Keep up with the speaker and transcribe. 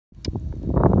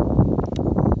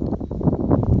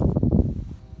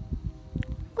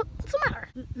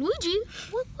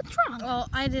Oh,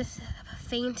 I just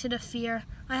fainted of fear.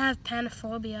 I have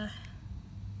panophobia.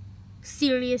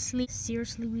 Seriously,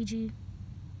 Luigi?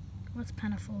 What's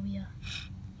panophobia?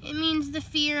 It means the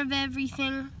fear of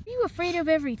everything. Are you afraid of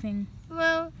everything?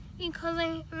 Well,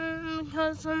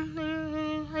 because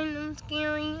something kind of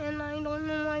scary, and I don't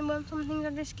know why, but some things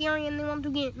are just scary and they want to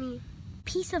get me.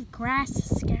 Piece of grass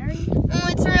is scary? Oh,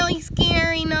 it's really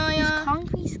scary, Naya. Is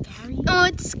concrete scary? Oh,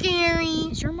 it's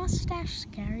scary. Is your mustache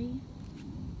scary?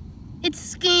 It's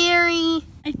scary.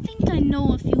 I think I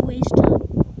know a few ways to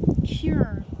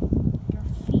cure your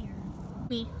fear.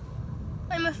 Me.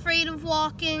 I'm afraid of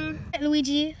walking. Hey,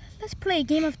 Luigi, let's play a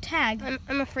game of tag.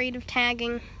 I'm afraid of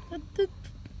tagging.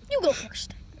 You go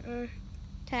first.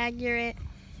 Tag, you're it.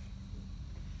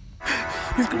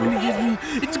 It's going to get me.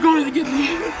 It's going to get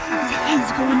me.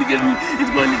 It's going to get me.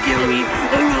 It's going to kill me.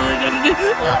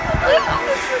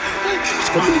 It's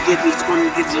going to get me. It's going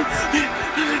to get you.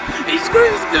 It's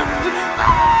going to get me.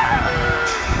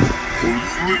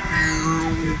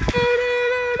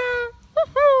 I'm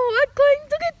going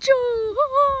to get you.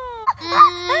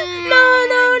 No.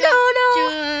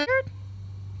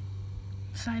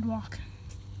 Sidewalk.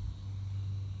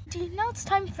 Now it's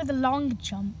time for the long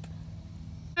jump.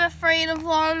 I'm afraid of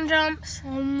long jumps.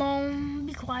 Oh no,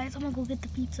 be quiet, I'm gonna go get the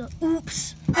pizza.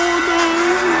 Oops.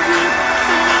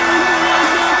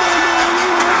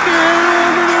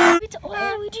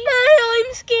 Luigi.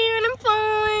 I'm scared, I'm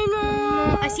falling.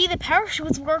 I see the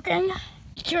parachute's working.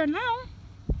 Here now.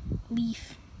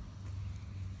 Leaf.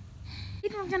 I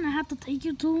think we're gonna have to take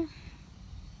you to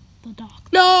the doctor.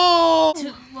 No!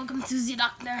 Welcome to the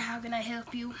doctor. How can I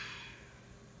help you?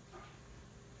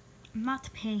 I'm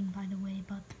not paying, by the way,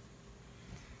 but...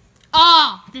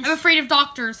 I'm afraid of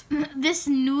doctors. This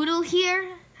noodle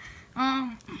here,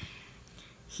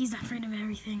 he's afraid of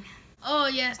everything. Oh,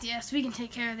 yes, we can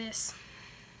take care of this.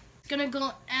 Gonna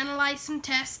go analyze some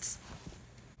tests.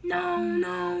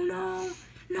 No.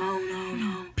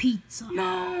 Pizza.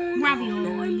 No. Ravioli.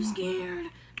 No, I'm scared.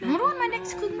 I wonder what my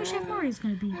next Cook with Chef Mario is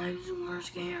gonna be. I'm super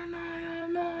scared. No,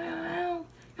 help.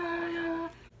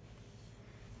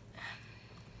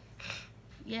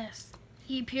 Yes,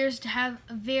 he appears to have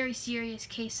a very serious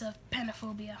case of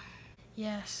panophobia.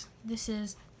 Yes, this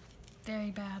is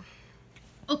very bad.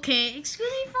 Okay,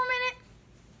 excuse me for a minute.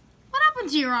 What happened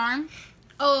to your arm?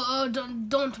 Oh,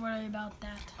 don't worry about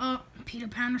that. Peter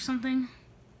Pan or something?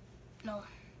 No.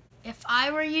 If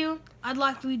I were you, I'd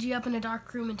lock Luigi up in a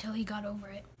dark room until he got over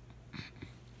it.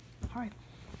 Alright.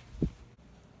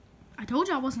 I told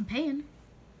you I wasn't paying.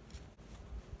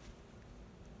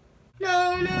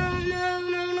 No.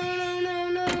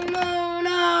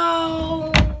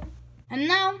 And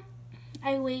now,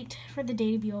 I wait for the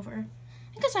day to be over.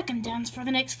 I guess I can dance for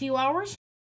the next few hours.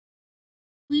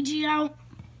 Luigi out.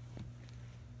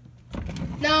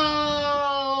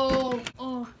 No!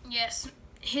 Oh, yes.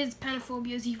 His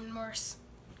panophobia is even worse.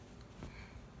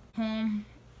 And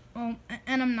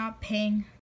I'm not paying.